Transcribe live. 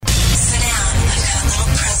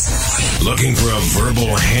Looking for a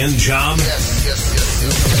verbal hand job?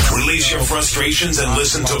 Yes. Release your frustrations and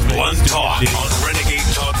listen to Blunt Talk on Renegade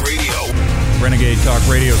Talk Radio. Renegade Talk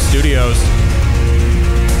Radio Studios.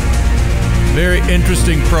 Very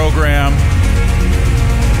interesting program.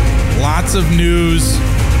 Lots of news,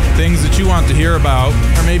 things that you want to hear about,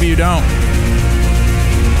 or maybe you don't.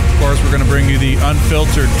 Of course, we're going to bring you the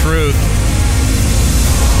unfiltered truth.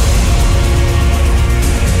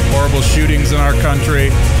 Horrible shootings in our country.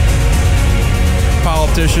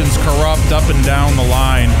 Politicians corrupt up and down the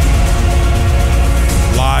line.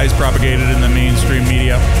 Lies propagated in the mainstream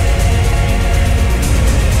media.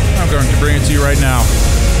 I'm going to bring it to you right now.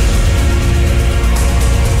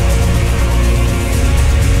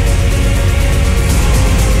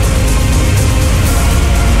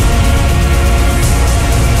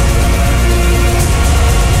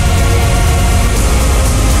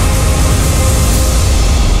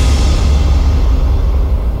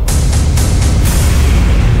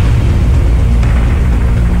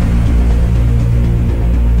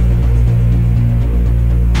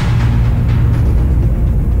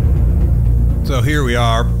 So here we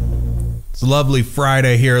are. It's a lovely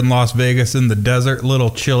Friday here in Las Vegas in the desert, a little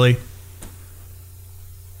chilly.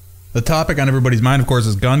 The topic on everybody's mind, of course,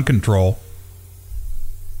 is gun control.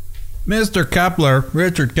 Mr. Kepler,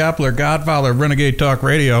 Richard Kepler, godfather of Renegade Talk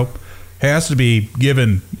Radio, has to be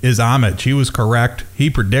given his homage. He was correct. He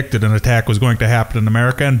predicted an attack was going to happen in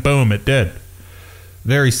America, and boom, it did.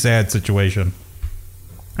 Very sad situation.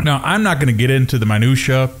 Now, I'm not going to get into the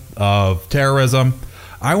minutia of terrorism.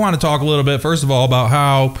 I want to talk a little bit, first of all, about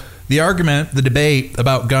how the debate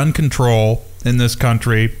about gun control in this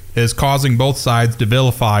country is causing both sides to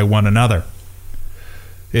vilify one another.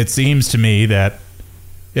 It seems to me that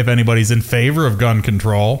if anybody's in favor of gun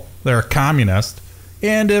control, they're a communist.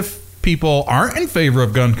 And if people aren't in favor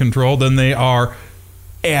of gun control, then they are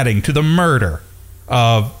adding to the murder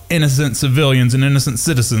of innocent civilians and innocent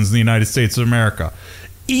citizens in the United States of America.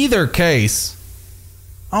 Either case,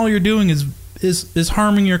 all you're doing is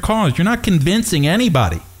harming your cause. You're not convincing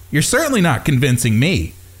anybody. You're certainly not convincing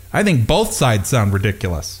me. I think both sides sound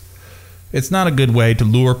ridiculous. It's not a good way to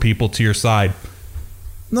lure people to your side.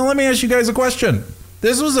 Now, let me ask you guys a question.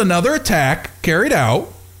 This was another attack carried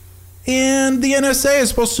out, and the NSA is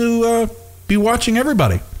supposed to be watching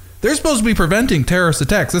everybody. They're supposed to be preventing terrorist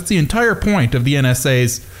attacks. That's the entire point of the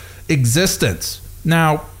NSA's existence.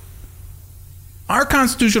 Now, our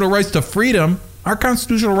constitutional rights to freedom, our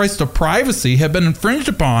constitutional rights to privacy have been infringed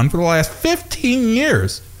upon for the last 15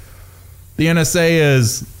 years. The NSA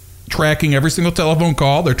is tracking every single telephone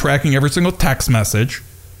call. They're tracking every single text message.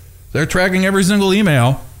 They're tracking every single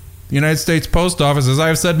email. The United States Post Office, as I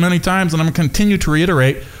have said many times, and I'm going to continue to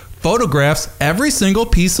reiterate, photographs every single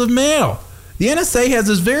piece of mail. The NSA has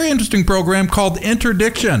this very interesting program called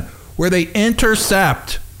interdiction, where they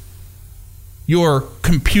intercept your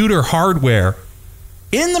computer hardware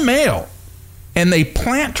in the mail, and they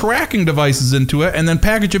plant tracking devices into it and then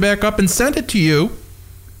package it back up and send it to you,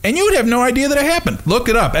 and you would have no idea that it happened. Look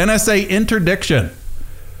it up, NSA interdiction.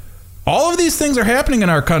 All of these things are happening in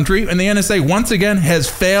our country, and the NSA once again has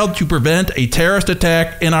failed to prevent a terrorist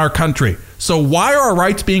attack in our country. So why are our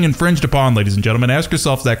rights being infringed upon, ladies and gentlemen? Ask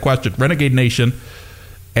yourself that question. Renegade Nation,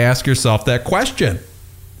 ask yourself that question.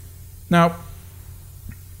 Now,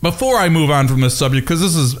 before I move on from this subject, because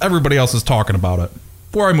this is everybody else is talking about it,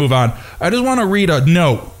 before I move on, I just want to read a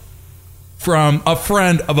note from a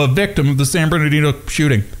friend of a victim of the San Bernardino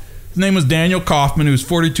shooting. His name was Daniel Kaufman, who's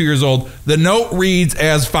 42 years old. The note reads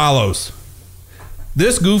as follows.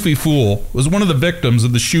 This goofy fool was one of the victims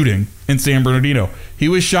of the shooting in San Bernardino. He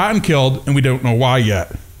was shot and killed, and we don't know why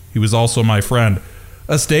yet. He was also my friend.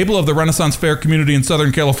 A staple of the Renaissance Fair community in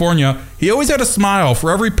Southern California, he always had a smile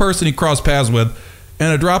for every person he crossed paths with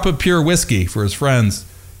and a drop of pure whiskey for his friends.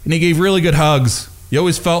 And he gave really good hugs. You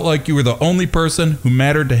always felt like you were the only person who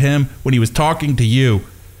mattered to him when he was talking to you.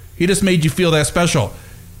 He just made you feel that special.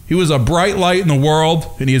 He was a bright light in the world,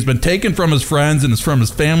 and he has been taken from his friends and from his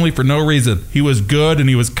family for no reason. He was good, and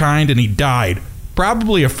he was kind, and he died.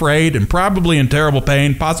 Probably afraid, and probably in terrible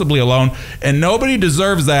pain, possibly alone, and nobody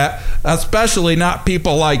deserves that, especially not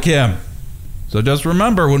people like him. So just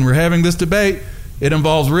remember, when we're having this debate, it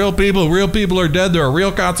involves real people. Real people are dead. There are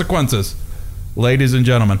real consequences. Ladies and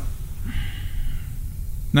gentlemen.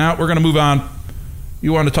 Now, we're going to move on.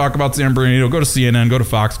 You want to talk about San Bernardino, go to CNN, go to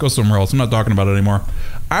Fox, go somewhere else. I'm not talking about it anymore.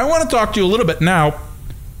 I want to talk to you a little bit now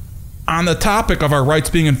on the topic of our rights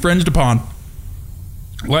being infringed upon.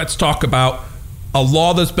 Let's talk about a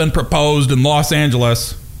law that's been proposed in Los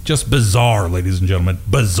Angeles. Just bizarre, ladies and gentlemen.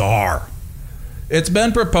 Bizarre. It's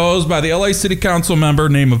been proposed by the LA City Council member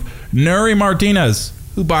named Nury Martinez.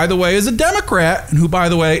 who, by the way, is a Democrat, and who, by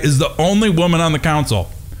the way, is the only woman on the council.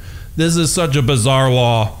 This is such a bizarre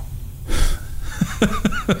law.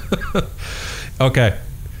 Okay.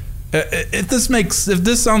 If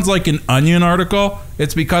this sounds like an Onion article,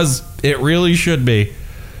 it's because it really should be.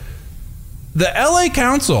 The LA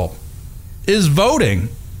Council is voting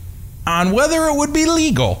on whether it would be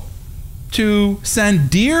legal to send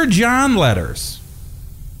Dear John letters,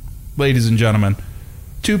 ladies and gentlemen,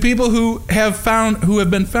 to people who have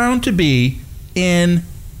been found to be in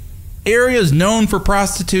areas known for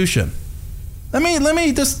prostitution. Let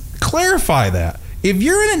me just clarify that. If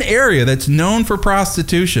you're in an area that's known for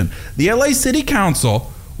prostitution, the LA City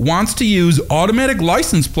Council wants to use automatic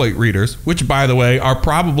license plate readers, which, by the way, are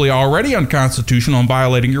probably already unconstitutional and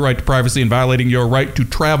violating your right to privacy and violating your right to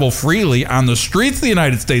travel freely on the streets of the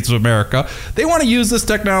United States of America. They want to use this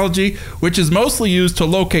technology, which is mostly used to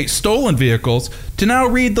locate stolen vehicles, to now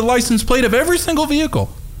read the license plate of every single vehicle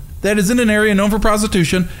that is in an area known for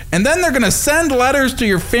prostitution, and then they're going to send letters to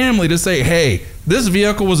your family to say, hey, this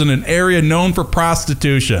vehicle was in an area known for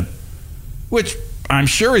prostitution, which I'm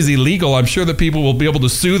sure is illegal. I'm sure that people will be able to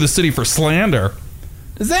sue the city for slander.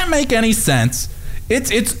 Does that make any sense?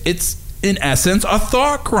 It's in essence a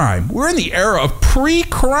thought crime. We're in the era of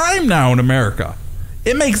pre-crime now in America.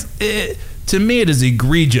 To me, it is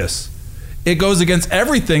egregious. It goes against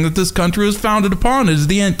everything that this country is founded upon. It is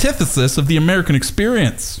the antithesis of the American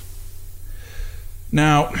experience.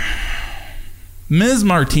 Now, Ms.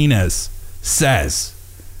 Martinez says,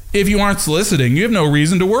 if you aren't soliciting, you have no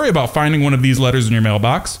reason to worry about finding one of these letters in your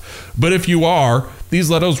mailbox. But if you are, these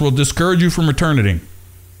letters will discourage you from returning.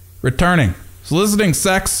 Soliciting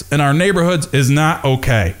sex in our neighborhoods is not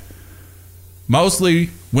okay.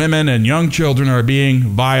 Mostly women and young children are being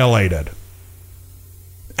violated.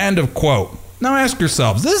 End of quote. Now ask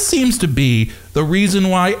yourselves, this seems to be the reason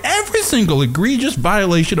why every single egregious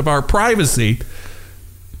violation of our privacy,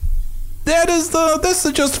 that's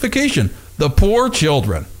the justification. The poor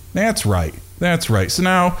children. That's right. So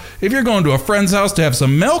now, if you're going to a friend's house to have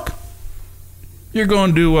some milk, you're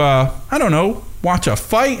going to, watch a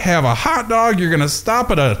fight, have a hot dog, you're going to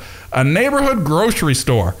stop at a neighborhood grocery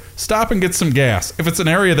store. Stop and get some gas. If it's an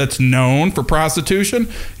area that's known for prostitution,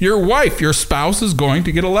 your spouse is going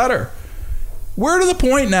to get a letter. We're to the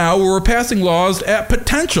point now where we're passing laws at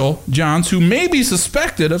potential Johns who may be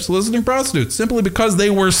suspected of soliciting prostitutes simply because they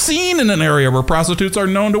were seen in an area where prostitutes are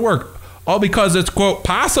known to work. All because it's, quote,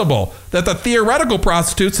 possible that the theoretical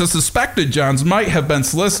prostitutes the suspected Johns might have been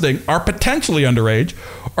soliciting are potentially underage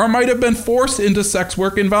or might have been forced into sex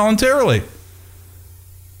work involuntarily.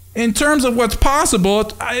 In terms of what's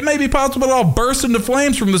possible, it may be possible to all burst into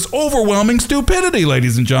flames from this overwhelming stupidity,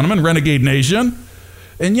 ladies and gentlemen, Renegade Nation.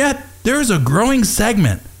 And yet, there's a growing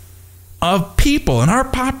segment of people in our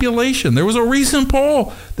population. There was a recent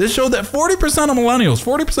poll that showed that 40% of millennials,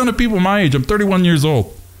 40% of people my age, I'm 31 years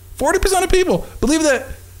old, 40% of people believe that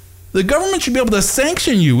the government should be able to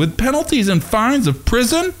sanction you with penalties and fines of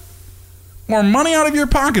prison or money out of your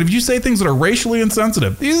pocket if you say things that are racially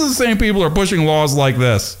insensitive. These are the same people who are pushing laws like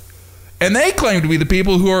this. And they claim to be the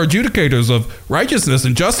people who are adjudicators of righteousness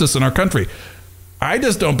and justice in our country. I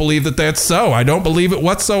just don't believe that that's so. I don't believe it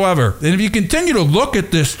whatsoever. And if you continue to look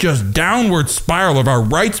at this just downward spiral of our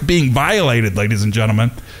rights being violated, ladies and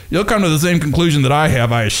gentlemen, you'll come to the same conclusion that I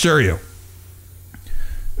have, I assure you.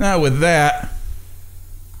 Now with that,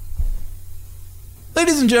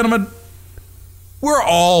 ladies and gentlemen, we're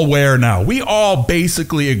all aware now. We all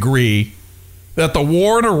basically agree that the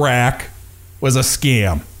war in Iraq was a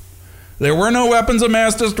scam. There were no weapons of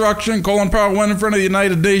mass destruction. Colin Powell went in front of the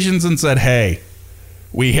United Nations and said, hey,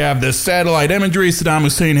 we have this satellite imagery. Saddam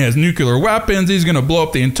Hussein has nuclear weapons. He's going to blow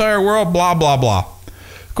up the entire world, blah, blah, blah.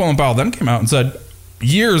 Colin Powell then came out and said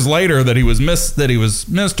years later that he was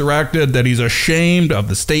misdirected, that he's ashamed of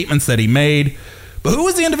the statements that he made. But who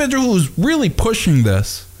was the individual who was really pushing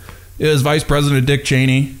this? It was Vice President Dick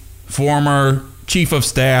Cheney, former Chief of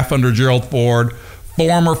Staff under Gerald Ford,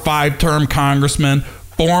 former 5-term congressman,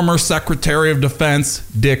 former Secretary of Defense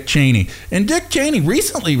Dick Cheney. And Dick Cheney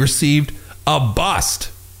recently received a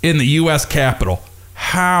bust in the U.S. Capitol.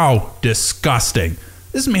 How disgusting.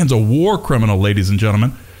 This man's a war criminal, ladies and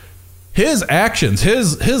gentlemen. His actions,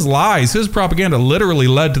 his lies, his propaganda literally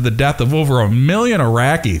led to the death of over 1 million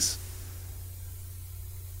Iraqis.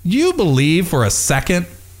 Do you believe for a second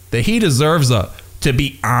that he deserves to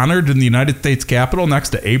be honored in the United States Capitol next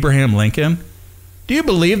to Abraham Lincoln? Do you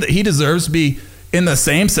believe that he deserves to be in the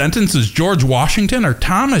same sentence as George Washington or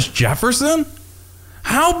Thomas Jefferson?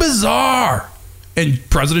 How bizarre. And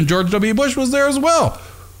President George W. Bush was there as well.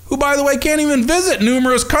 who, by the way, can't even visit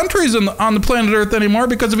numerous countries on the planet Earth anymore,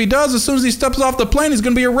 because if he does, as soon as he steps off the plane, he's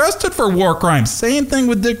going to be arrested for war crimes. Same thing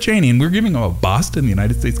with Dick Cheney. And we're giving him a bust in the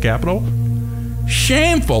United States Capitol.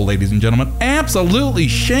 Shameful, ladies and gentlemen. Absolutely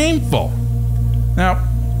shameful. Now,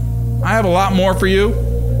 I have a lot more for you,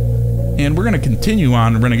 and we're going to continue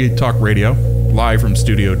on Renegade Talk Radio, live from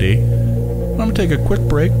Studio D. I'm going to take a quick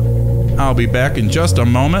break. I'll be back in just a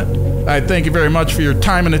moment. I thank you very much for your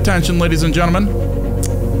time and attention, ladies and gentlemen.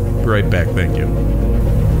 Be right back. Thank you.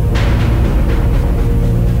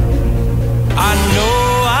 I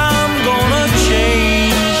know I'm gonna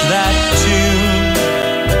change that tune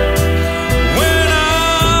when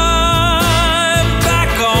I'm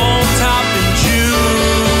back on top in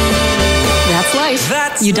June. That's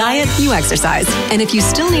life. You diet, you exercise. And if you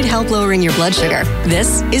still need help lowering your blood sugar,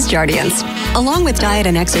 this is Jardiance. Along with diet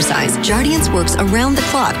and exercise, Jardiance works around the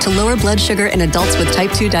clock to lower blood sugar in adults with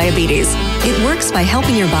type 2 diabetes. It works by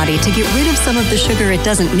helping your body to get rid of some of the sugar it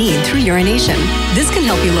doesn't need through urination. This can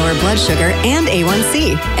help you lower blood sugar and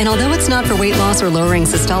A1C. And although it's not for weight loss or lowering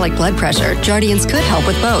systolic blood pressure, Jardiance could help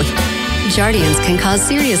with both. Jardiance can cause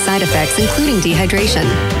serious side effects, including dehydration.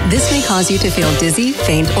 This may cause you to feel dizzy,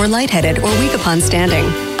 faint, or lightheaded, or weak upon standing.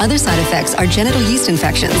 Other side effects are genital yeast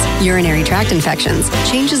infections, urinary tract infections,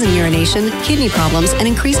 changes in urination, kidney problems, and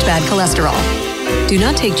increased bad cholesterol. Do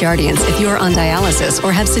not take Jardiance if you are on dialysis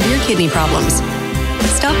or have severe kidney problems.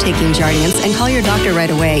 Stop taking Jardiance and call your doctor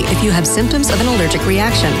right away if you have symptoms of an allergic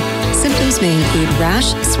reaction. Symptoms may include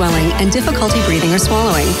rash, swelling, and difficulty breathing or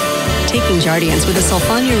swallowing. Taking Jardiance with a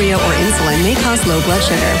sulfonylurea or insulin may cause low blood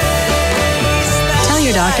sugar. Tell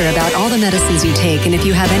your doctor about all the medicines you take and if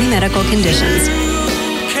you have any medical conditions.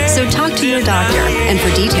 So talk to your doctor, and for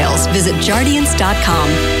details, visit Jardiance.com.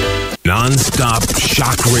 Non-stop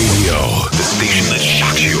shock radio. The station that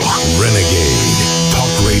shocks you. Renegade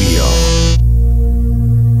Talk Radio.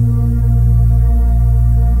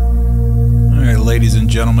 All right, ladies and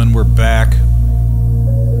gentlemen, we're back.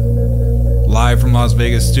 Live from Las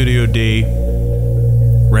Vegas Studio D.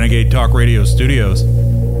 Renegade Talk Radio Studios.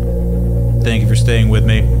 Thank you for staying with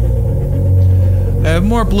me. I have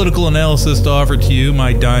more political analysis to offer to you,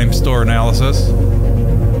 my dime store analysis.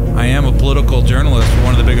 I am a political journalist for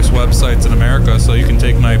one of the biggest websites in America, so you can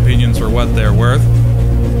take my opinions for what they're worth.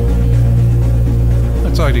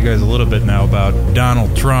 I'll talk to you guys a little bit now about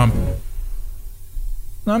Donald Trump.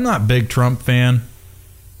 I'm not a big Trump fan.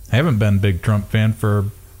 I haven't been a big Trump fan for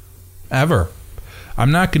ever.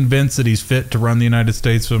 I'm not convinced that he's fit to run the United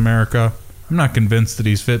States of America. I'm not convinced that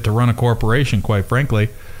he's fit to run a corporation, quite frankly.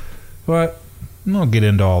 But I'll get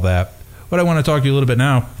into all that. What I want to talk to you a little bit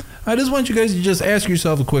now, I just want you guys to just ask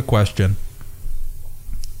yourself a quick question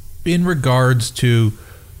in regards to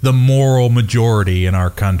the moral majority in our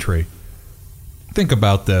country. Think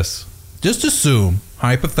about this. Just assume,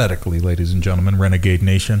 hypothetically, ladies and gentlemen, Renegade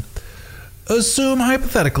Nation, assume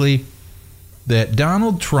hypothetically that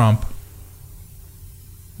Donald Trump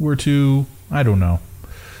were to, I don't know,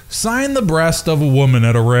 sign the breast of a woman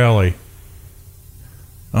at a rally.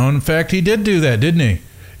 Oh, in fact, he did do that, didn't he?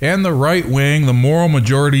 And the right wing, the moral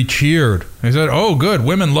majority, cheered. They said, oh, good,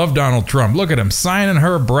 women love Donald Trump. Look at him signing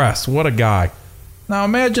her breast. What a guy. Now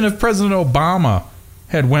imagine if President Obama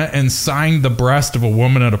had went and signed the breast of a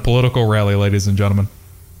woman at a political rally, ladies and gentlemen.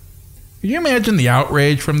 Can you imagine the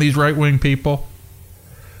outrage from these right-wing people?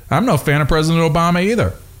 I'm no fan of President Obama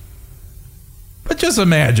either. But just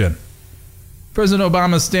imagine. President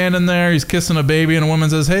Obama's standing there, he's kissing a baby, and a woman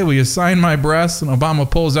says, hey, will you sign my breast? And Obama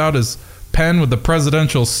pulls out his pen with the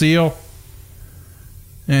presidential seal,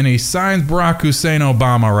 and he signs Barack Hussein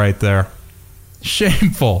Obama right there.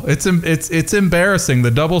 Shameful. It's embarrassing,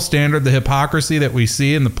 the double standard, the hypocrisy that we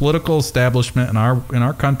see in the political establishment in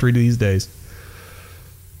our country these days.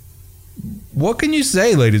 What can you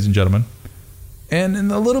say, ladies and gentlemen?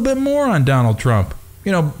 And a little bit more on Donald Trump.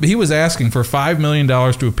 You know, he was asking for $5 million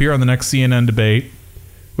to appear on the next CNN debate,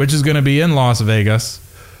 which is going to be in Las Vegas.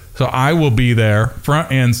 So I will be there,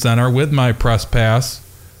 front and center, with my press pass.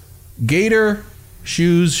 Gator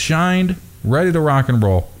shoes shined, ready to rock and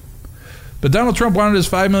roll. But Donald Trump wanted his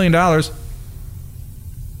 $5 million.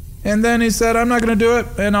 And then he said, I'm not going to do it,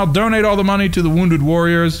 and I'll donate all the money to the wounded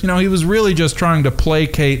warriors. You know, he was really just trying to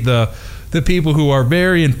placate the people who are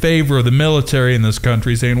very in favor of the military in this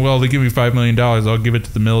country, saying, well, they give me $5 million, I'll give it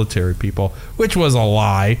to the military people, which was a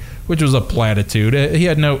lie, which was a platitude. He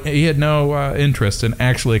had no interest in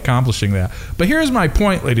actually accomplishing that. But here's my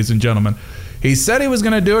point, ladies and gentlemen. He said he was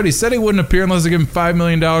going to do it. He said he wouldn't appear unless they give him $5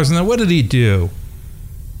 million. And then what did he do?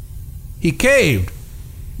 He caved.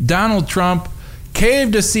 Donald Trump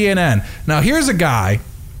caved to CNN. Now, here's a guy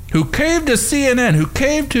who caved to CNN, who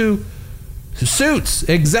caved to suits,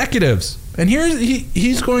 executives. And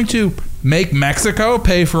he's going to make Mexico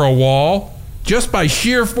pay for a wall. Just by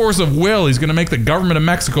sheer force of will, he's going to make the government of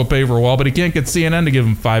Mexico pay for a wall, but he can't get CNN to give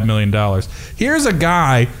him $5 million. Here's a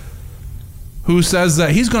guy who says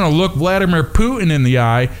that he's going to look Vladimir Putin in the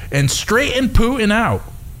eye and straighten Putin out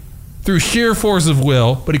through sheer force of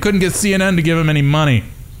will, but he couldn't get CNN to give him any money.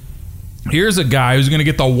 Here's a guy who's going to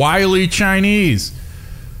get the wily Chinese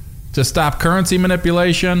to stop currency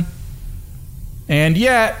manipulation, and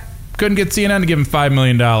yet couldn't get CNN to give him $5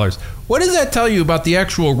 million. What does that tell you about the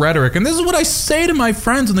actual rhetoric? And this is what I say to my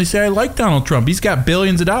friends when they say, I like Donald Trump. He's got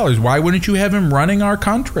billions of dollars. Why wouldn't you have him running our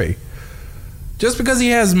country? Just because he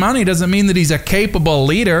has money doesn't mean that he's a capable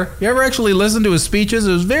leader. You ever actually listen to his speeches?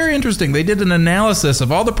 It was very interesting. They did an analysis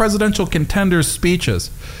of all the presidential contenders' speeches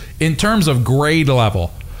in terms of grade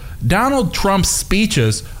level. Donald Trump's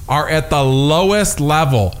speeches are at the lowest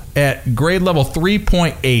level, at grade level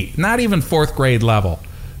 3.8, not even fourth grade level,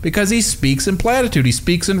 because he speaks in platitude. He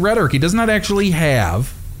speaks in rhetoric. He does not actually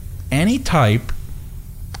have any type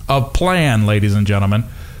of plan, ladies and gentlemen.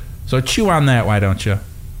 So chew on that, why don't you?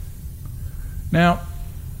 Now,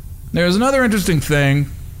 there's another interesting thing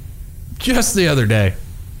just the other day.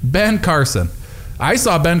 Ben Carson. I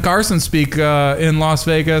saw Ben Carson speak in Las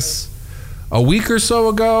Vegas a week or so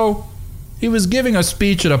ago. He was giving a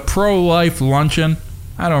speech at a pro-life luncheon.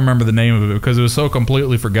 I don't remember the name of it because it was so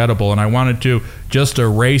completely forgettable, and I wanted to just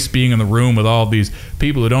erase being in the room with all these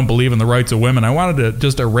people who don't believe in the rights of women. I wanted to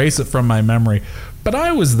just erase it from my memory. But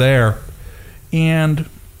I was there, and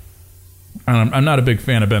I'm not a big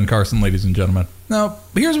fan of Ben Carson, ladies and gentlemen. Now,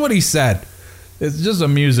 here's what he said. It's just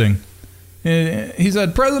amusing. He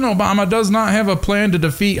said, President Obama does not have a plan to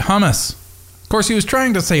defeat Hamas. Of course, he was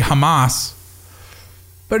trying to say Hamas,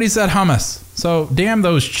 but he said hummus. So, damn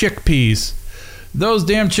those chickpeas. Those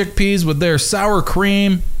damn chickpeas with their sour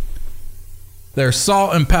cream, their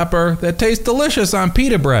salt and pepper that taste delicious on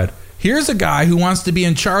pita bread. Here's a guy who wants to be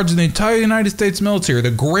in charge of the entire United States military,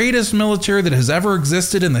 the greatest military that has ever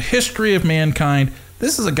existed in the history of mankind.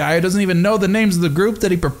 This is a guy who doesn't even know the names of the group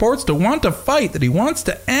that he purports to want to fight, that he wants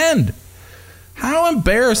to end. How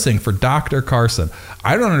embarrassing for Dr. Carson.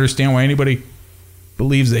 I don't understand why anybody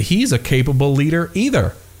believes that he's a capable leader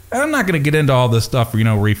either. And I'm not going to get into all this stuff,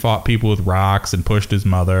 where he fought people with rocks and pushed his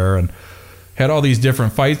mother and had all these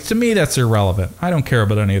different fights. To me, that's irrelevant. I don't care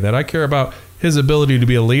about any of that. I care about his ability to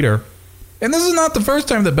be a leader. And this is not the first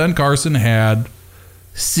time that Ben Carson had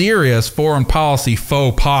serious foreign policy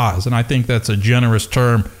faux pas, and I think that's a generous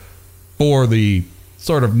term for the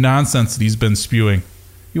sort of nonsense that he's been spewing.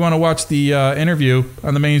 You want to watch the interview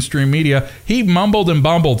on the mainstream media? He mumbled and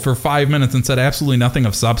bumbled for 5 minutes and said absolutely nothing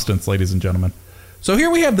of substance, ladies and gentlemen. So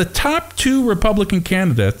here we have the top two Republican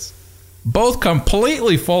candidates, both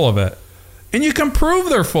completely full of it, and you can prove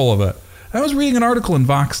they're full of it. I was reading an article in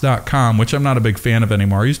Vox.com, which I'm not a big fan of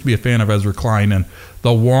anymore. I used to be a fan of Ezra Klein and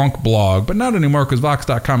the Wonk blog, but not anymore because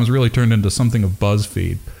Vox.com has really turned into something of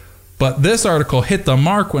BuzzFeed. But this article hit the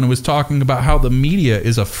mark when it was talking about how the media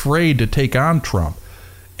is afraid to take on Trump.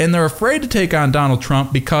 And they're afraid to take on Donald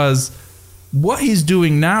Trump because what he's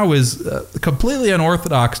doing now is completely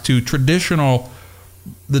unorthodox to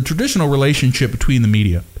the traditional relationship between the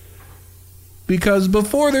media. Because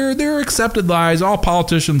before there are accepted lies, all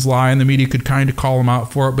politicians lie, and the media could kind of call them out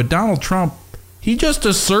for it. But Donald Trump, he just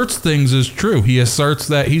asserts things as true. He asserts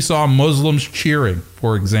that he saw Muslims cheering,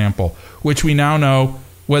 for example, which we now know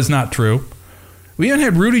was not true. We even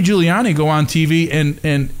had Rudy Giuliani go on TV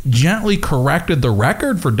and gently corrected the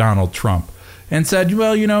record for Donald Trump and said,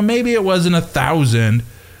 well, maybe it wasn't 1,000.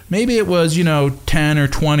 Maybe it was, 10 or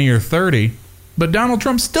 20 or 30. But Donald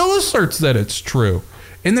Trump still asserts that it's true.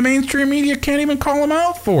 And the mainstream media can't even call him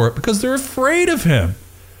out for it because they're afraid of him.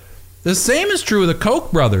 The same is true of the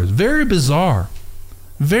Koch brothers. Very bizarre.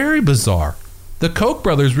 Very bizarre. The Koch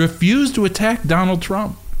brothers refused to attack Donald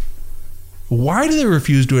Trump. Why do they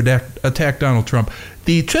refuse to attack Donald Trump?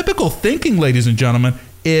 The typical thinking, ladies and gentlemen,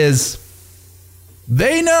 is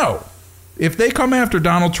they know if they come after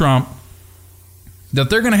Donald Trump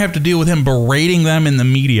that they're going to have to deal with him berating them in the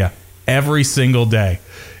media every single day.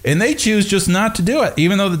 And they choose just not to do it,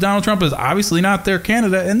 even though Donald Trump is obviously not their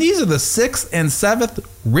candidate. And these are the 6th and 7th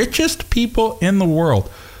richest people in the world.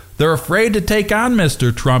 They're afraid to take on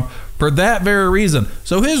Mr. Trump for that very reason.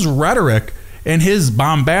 So his rhetoric and his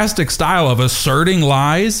bombastic style of asserting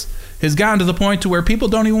lies has gotten to the point to where people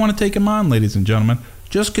don't even want to take him on, ladies and gentlemen.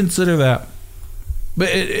 Just consider that.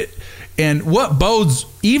 And what bodes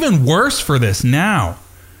even worse for this now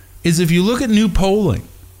is if you look at new polling.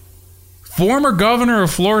 Former governor of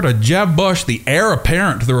Florida, Jeb Bush, the heir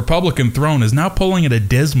apparent to the Republican throne, is now polling at a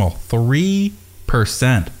dismal 3%.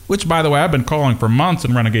 8%, which, by the way, I've been calling for months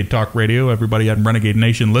in Renegade Talk Radio. Everybody on Renegade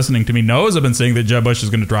Nation listening to me knows I've been saying that Jeb Bush is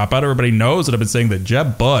going to drop out. Everybody knows that I've been saying that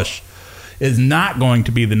Jeb Bush is not going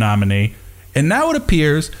to be the nominee. And now it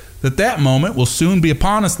appears that that moment will soon be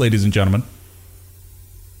upon us, ladies and gentlemen.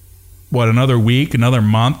 What, another week, another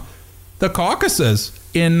month? The caucuses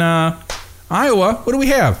in Iowa, what do we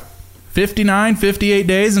have? 59, 58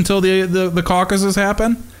 days until the caucuses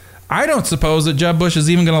happen? I don't suppose that Jeb Bush is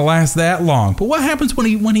even going to last that long. But what happens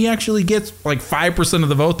when he actually gets like 5% of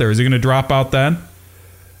the vote there? Is he going to drop out then?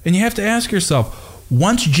 And you have to ask yourself,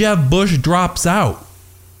 once Jeb Bush drops out,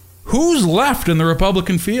 who's left in the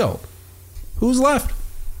Republican field? Who's left?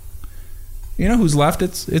 You know who's left?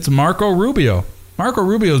 It's Marco Rubio. Marco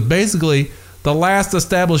Rubio is basically the last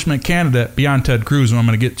establishment candidate beyond Ted Cruz, who I'm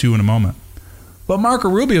going to get to in a moment. But Marco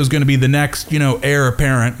Rubio is going to be the next, heir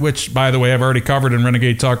apparent, which, by the way, I've already covered in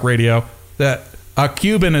Renegade Talk Radio, that a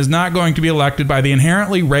Cuban is not going to be elected by the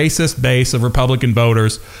inherently racist base of Republican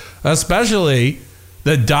voters, especially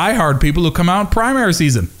the diehard people who come out in primary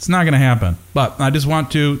season. It's not going to happen. But I just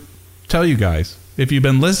want to tell you guys, if you've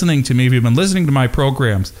been listening to me, if you've been listening to my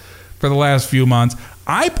programs for the last few months,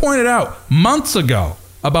 I pointed out months ago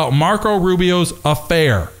about Marco Rubio's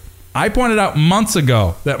affair. I pointed out months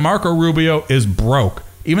ago that Marco Rubio is broke.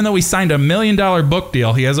 Even though he signed $1 million book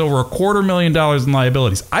deal, he has over $250,000 in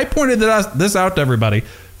liabilities. I pointed this out to everybody.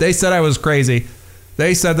 They said I was crazy.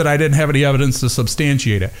 They said that I didn't have any evidence to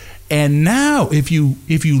substantiate it. And now, if you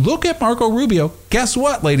look at Marco Rubio, guess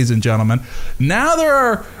what, ladies and gentlemen? Now there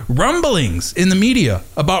are rumblings in the media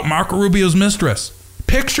about Marco Rubio's mistress.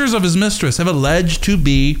 Pictures of his mistress have alleged to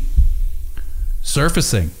be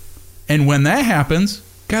surfacing. And when that happens,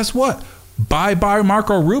 guess what? Bye-bye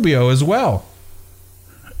Marco Rubio as well.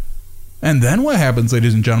 And then what happens,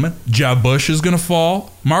 ladies and gentlemen? Jeb Bush is going to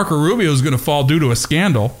fall. Marco Rubio is going to fall due to a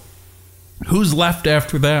scandal. Who's left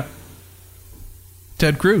after that?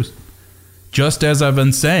 Ted Cruz. Just as I've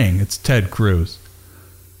been saying, it's Ted Cruz.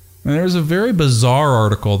 And there's a very bizarre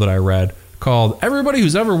article that I read called "Everybody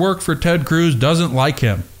Who's Ever Worked for Ted Cruz Doesn't Like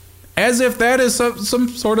Him." As if that is some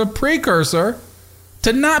sort of precursor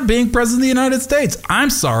to not being president of the United States. I'm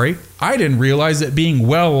sorry. I didn't realize that being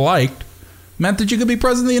well-liked meant that you could be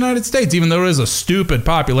president of the United States, even though it is a stupid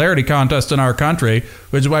popularity contest in our country,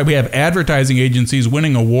 which is why we have advertising agencies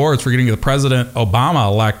winning awards for getting the President Obama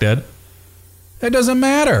elected. It doesn't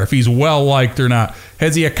matter if he's well-liked or not.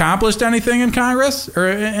 Has he accomplished anything in Congress or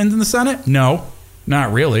in the Senate? No,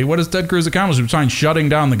 not really. What has Ted Cruz accomplished besides shutting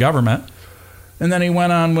down the government? And then he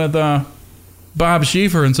went on with Bob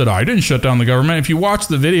Schieffer and said, I didn't shut down the government. If you watch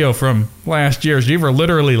the video from last year, Schieffer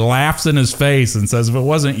literally laughs in his face and says, if it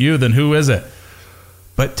wasn't you, then who is it?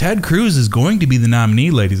 But Ted Cruz is going to be the nominee,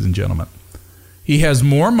 ladies and gentlemen. He has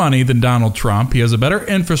more money than Donald Trump. He has a better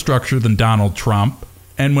infrastructure than Donald Trump.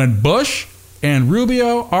 And when Bush and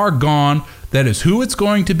Rubio are gone, that is who it's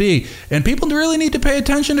going to be. And people really need to pay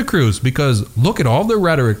attention to Cruz, because look at all the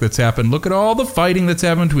rhetoric that's happened. Look at all the fighting that's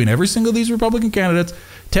happened between every single of these Republican candidates.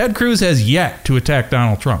 Ted Cruz has yet to attack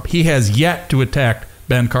Donald Trump. He has yet to attack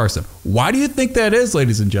Ben Carson. Why do you think that is,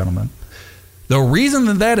 ladies and gentlemen? The reason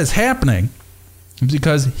that is happening is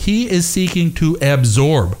because he is seeking to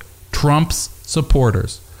absorb Trump's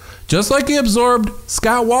supporters. Just like he absorbed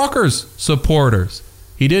Scott Walker's supporters.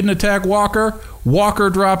 He didn't attack Walker. Walker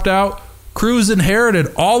dropped out. Cruz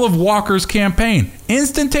inherited all of Walker's campaign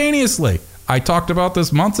instantaneously. I talked about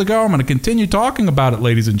this months ago. I'm going to continue talking about it,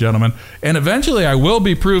 ladies and gentlemen. And eventually I will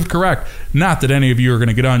be proved correct. Not that any of you are going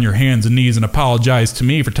to get on your hands and knees and apologize to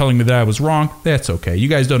me for telling me that I was wrong. That's okay. You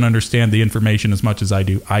guys don't understand the information as much as I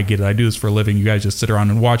do. I get it. I do this for a living. You guys just sit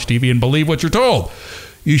around and watch TV and believe what you're told.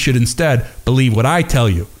 You should instead believe what I tell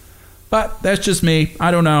you. But that's just me.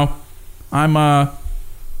 I don't know.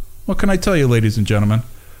 What can I tell you, ladies and gentlemen?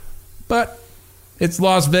 But it's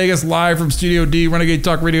Las Vegas live from Studio D, Renegade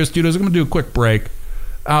Talk Radio Studios. I'm going to do a quick break.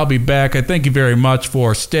 I'll be back. I thank you very much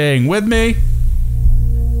for staying with me.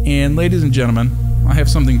 And ladies and gentlemen, I have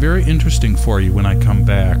something very interesting for you when I come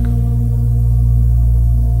back.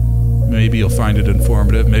 Maybe you'll find it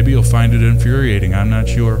informative. Maybe you'll find it infuriating. I'm not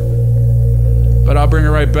sure. But I'll bring it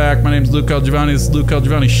right back. My name's Luke L. Giovanni. This is Luke L.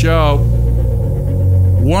 Giovanni Show.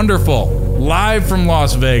 Wonderful. Live from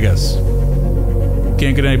Las Vegas.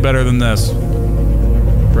 Can't get any better than this.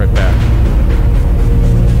 Right back.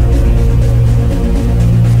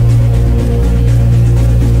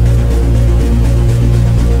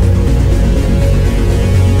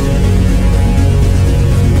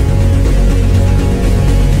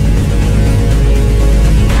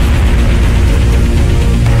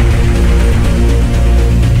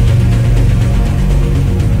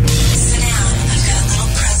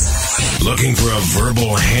 Looking for a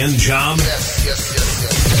one job?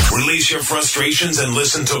 Yes. Release your frustrations and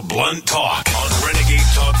listen to Blunt Talk on Renegade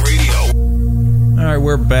Talk Radio. All right,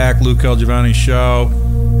 we're back. Luke L. Giovanni Show.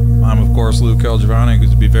 I'm, of course, Luke L. Giovanni, because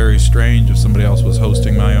it'd be very strange if somebody else was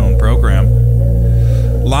hosting my own program.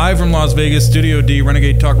 Live from Las Vegas, Studio D,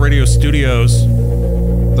 Renegade Talk Radio Studios,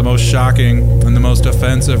 the most shocking and the most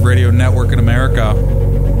offensive radio network in America.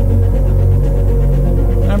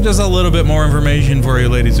 I have just a little bit more information for you,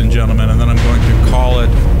 ladies and gentlemen, and then I'm going to call it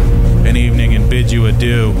an evening and bid you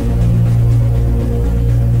adieu.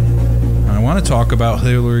 I want to talk about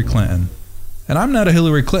Hillary Clinton. And I'm not a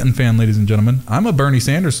Hillary Clinton fan, ladies and gentlemen. I'm a Bernie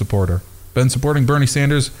Sanders supporter. Been supporting Bernie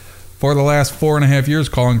Sanders for the last 4.5 years,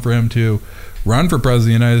 calling for him to run for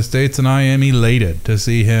president of the United States, and I am elated to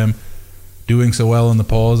see him doing so well in the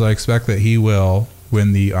polls. I expect that he will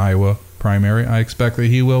win the Iowa primary. I expect that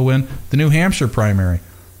he will win the New Hampshire primary.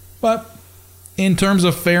 But in terms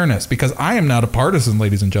of fairness, because I am not a partisan,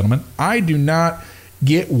 ladies and gentlemen, I do not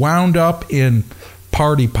get wound up in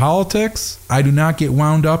party politics. I do not get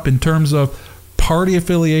wound up in terms of party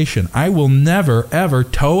affiliation. I will never, ever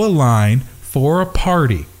toe a line for a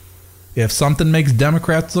party. If something makes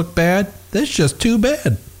Democrats look bad, that's just too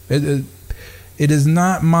bad. It is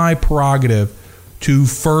not my prerogative to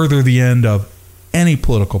further the end of any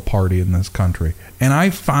political party in this country. And I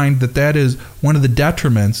find that that is one of the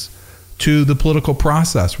detriments to the political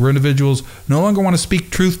process, where individuals no longer want to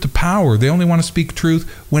speak truth to power. They only want to speak truth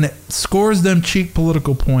when it scores them cheap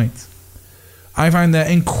political points. I find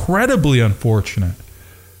that incredibly unfortunate,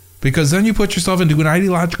 because then you put yourself into an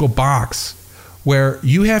ideological box where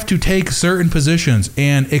you have to take certain positions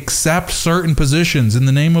and accept certain positions in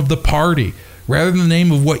the name of the party rather than the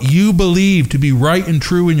name of what you believe to be right and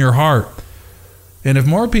true in your heart. And if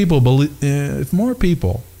more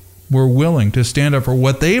people were willing to stand up for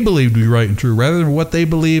what they believe to be right and true rather than what they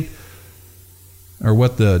believe or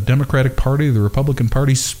what the Democratic Party, the Republican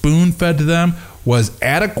Party spoon-fed to them was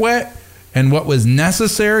adequate and what was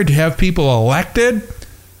necessary to have people elected,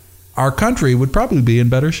 our country would probably be in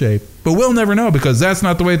better shape. But we'll never know, because that's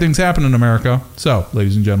not the way things happen in America. So,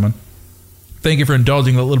 ladies and gentlemen, thank you for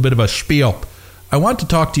indulging a little bit of a spiel. I want to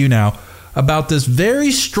talk to you now about this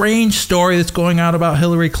very strange story that's going out about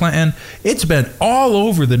Hillary Clinton. It's been all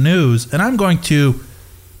over the news, and I'm going to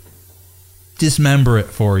dismember it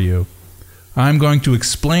for you. I'm going to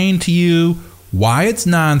explain to you why it's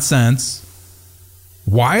nonsense,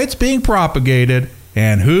 why it's being propagated,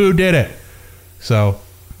 and who did it. So,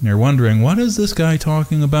 you're wondering, what is this guy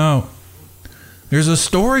talking about? There's a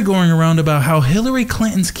story going around about how Hillary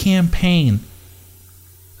Clinton's campaign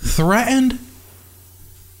threatened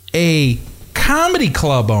a comedy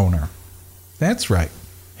club owner. That's right.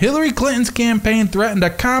 Hillary Clinton's campaign threatened a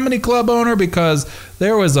comedy club owner because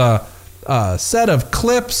there was a set of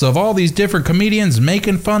clips of all these different comedians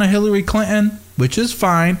making fun of Hillary Clinton, which is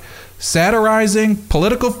fine, satirizing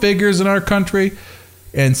political figures in our country.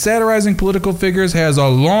 And satirizing political figures has a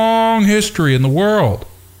long history in the world.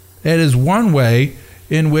 It is one way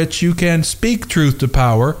in which you can speak truth to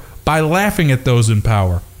power by laughing at those in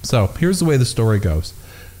power. So here's the way the story goes.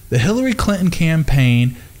 The Hillary Clinton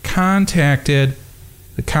campaign contacted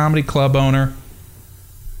the comedy club owner.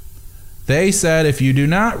 They said, if you do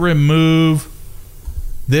not remove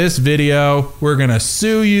this video, we're going to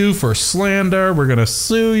sue you for slander. We're going to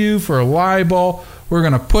sue you for libel. We're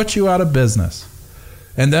going to put you out of business.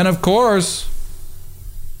 And then, of course,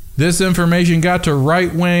 this information got to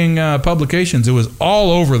right-wing publications. It was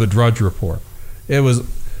all over the Drudge Report.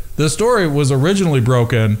 The story was originally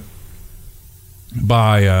broken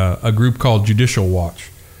by a group called Judicial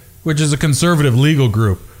Watch, which is a conservative legal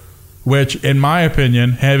group, which, in my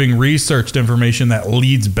opinion, having researched information that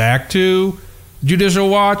leads back to Judicial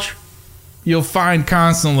Watch, you'll find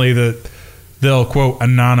constantly that they'll quote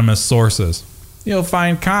anonymous sources. You'll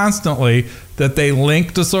find constantly that they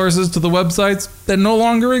link to sources to the websites that no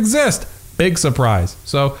longer exist. Big surprise.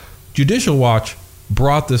 So Judicial Watch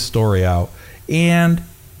brought this story out, and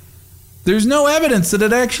there's no evidence that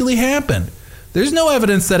it actually happened. There's no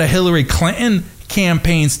evidence that a Hillary Clinton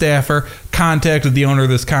campaign staffer contacted the owner of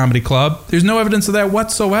this comedy club. There's no evidence of that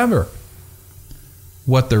whatsoever.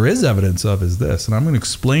 What there is evidence of is this, and I'm going to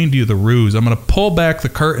explain to you the ruse. I'm going to pull back the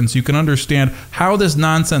curtain so you can understand how this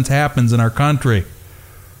nonsense happens in our country.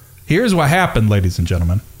 Here's what happened, ladies and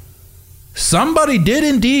gentlemen. Somebody did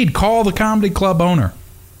indeed call the comedy club owner.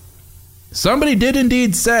 Somebody did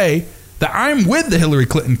indeed say that I'm with the Hillary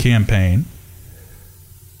Clinton campaign,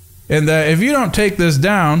 and that if you don't take this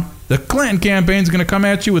down, the Clinton campaign is going to come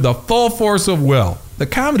at you with a full force of will. The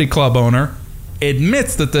comedy club owner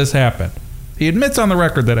admits that this happened. He admits on the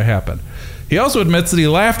record that it happened. He also admits that he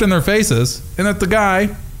laughed in their faces and that the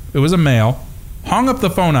guy It was a male. Hung up the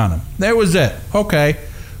phone on him. That was it. Okay.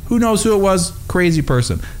 Who knows who it was? Crazy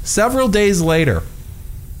person. Several days later,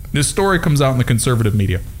 this story comes out in the conservative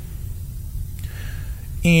media.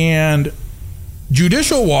 And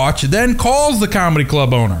Judicial Watch then calls the comedy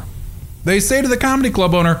club owner. They say to the comedy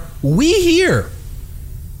club owner, we hear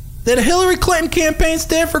that a Hillary Clinton campaign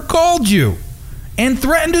staffer called you and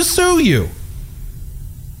threatened to sue you.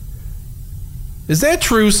 Is that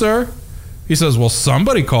true, sir? He says, well,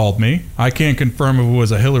 somebody called me. I can't confirm if it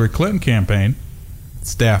was a Hillary Clinton campaign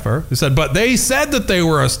staffer. He said, but they said that they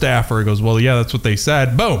were a staffer. He goes, well, yeah, that's what they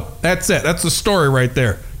said. Boom. That's it. That's the story right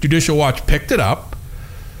there. Judicial Watch picked it up,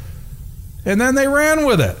 and then they ran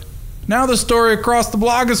with it. Now the story across the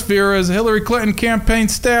blogosphere is Hillary Clinton campaign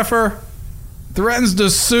staffer threatens to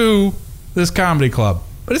sue this comedy club.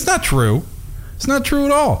 But it's not true. It's not true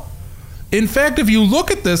at all. In fact, if you look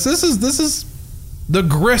at this is the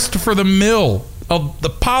grist for the mill of the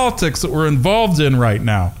politics that we're involved in right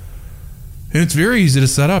now. And it's very easy to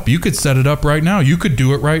set up. You could set it up right now. You could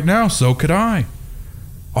do it right now. So could I.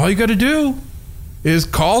 All you got to do is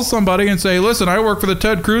call somebody and say, listen, I work for the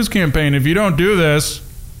Ted Cruz campaign. If you don't do this,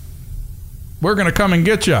 we're going to come and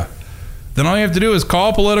get you. Then all you have to do is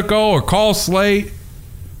call Politico or call Slate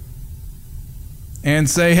and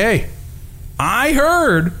say, hey, I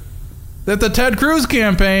heard that the Ted Cruz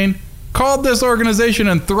campaign called this organization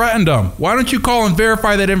and threatened them. Why don't you call and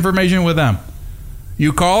verify that information with them?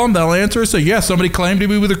 You call them, they'll answer, say, yes, somebody claimed to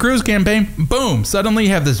be with the Cruz campaign. Boom, suddenly you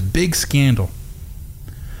have this big scandal.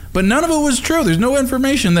 But none of it was true. There's no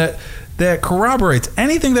information that corroborates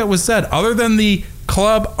anything that was said other than the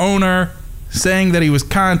club owner saying that he was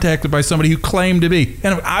contacted by somebody who claimed to be.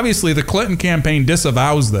 And obviously the Clinton campaign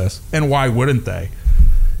disavows this. And why wouldn't they?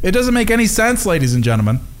 It doesn't make any sense, ladies and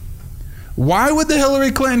gentlemen. Why would the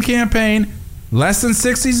Hillary Clinton campaign, less than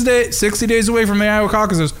 60 days away from the Iowa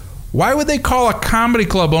caucuses, why would they call a comedy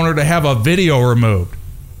club owner to have a video removed?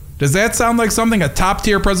 Does that sound like something a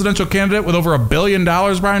top-tier presidential candidate with over $1 billion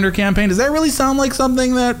behind her campaign, does that really sound like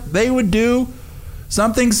something that they would do?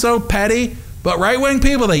 Something so petty? But right-wing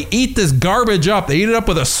people, they eat this garbage up. They eat it up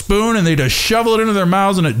with a spoon and they just shovel it into their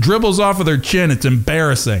mouths and it dribbles off of their chin. It's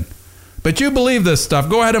embarrassing. But you believe this stuff.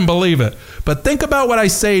 Go ahead and believe it. But think about what I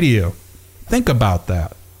say to you. Think about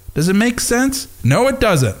that. Does it make sense? No, it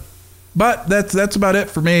doesn't. But that's about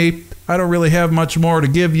it for me. I don't really have much more to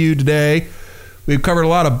give you today. We've covered a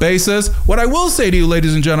lot of bases. What I will say to you,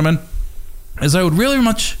 ladies and gentlemen, is I would very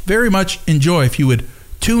much enjoy if you would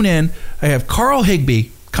tune in. I have Carl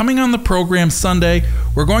Higbie coming on the program Sunday.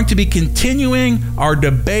 We're going to be continuing our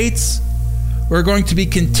debates. We're going to be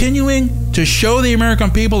continuing to show the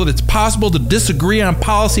American people that it's possible to disagree on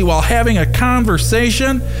policy while having a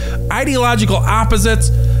conversation. Ideological opposites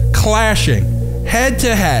clashing head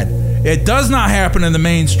to head. It does not happen in the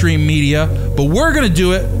mainstream media, but we're going to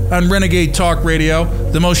do it on Renegade Talk Radio,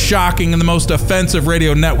 the most shocking and the most offensive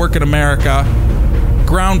radio network in America.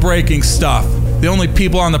 Groundbreaking stuff. The only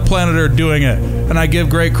people on the planet are doing it. And I give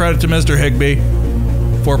great credit to Mr. Higbie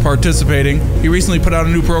for participating. He recently put out a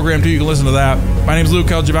new program too. You can listen to that. My name is Lou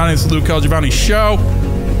Calgiovanni. This is the Lou Calgiovanni Show.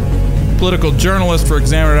 Political journalist for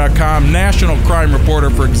Examiner.com, national crime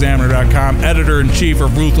reporter for Examiner.com, editor-in-chief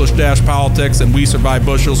of Ruthless-Politics and We Survive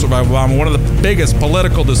Bush, You'll Survive Obama, one of the biggest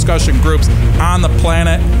political discussion groups on the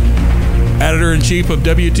planet, editor-in-chief of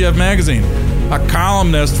WTF Magazine, a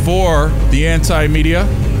columnist for the anti-media.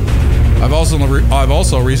 I've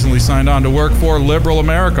also recently signed on to work for Liberal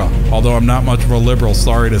America, although I'm not much of a liberal,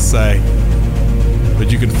 sorry to say.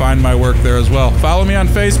 But you can find my work there as well. Follow me on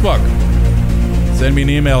Facebook. Send me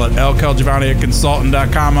an email at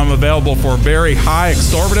lcalgiovanni@consultant.com. I'm available for very high,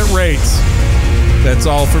 exorbitant rates. That's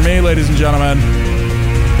all for me, ladies and gentlemen.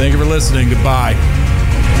 Thank you for listening. Goodbye.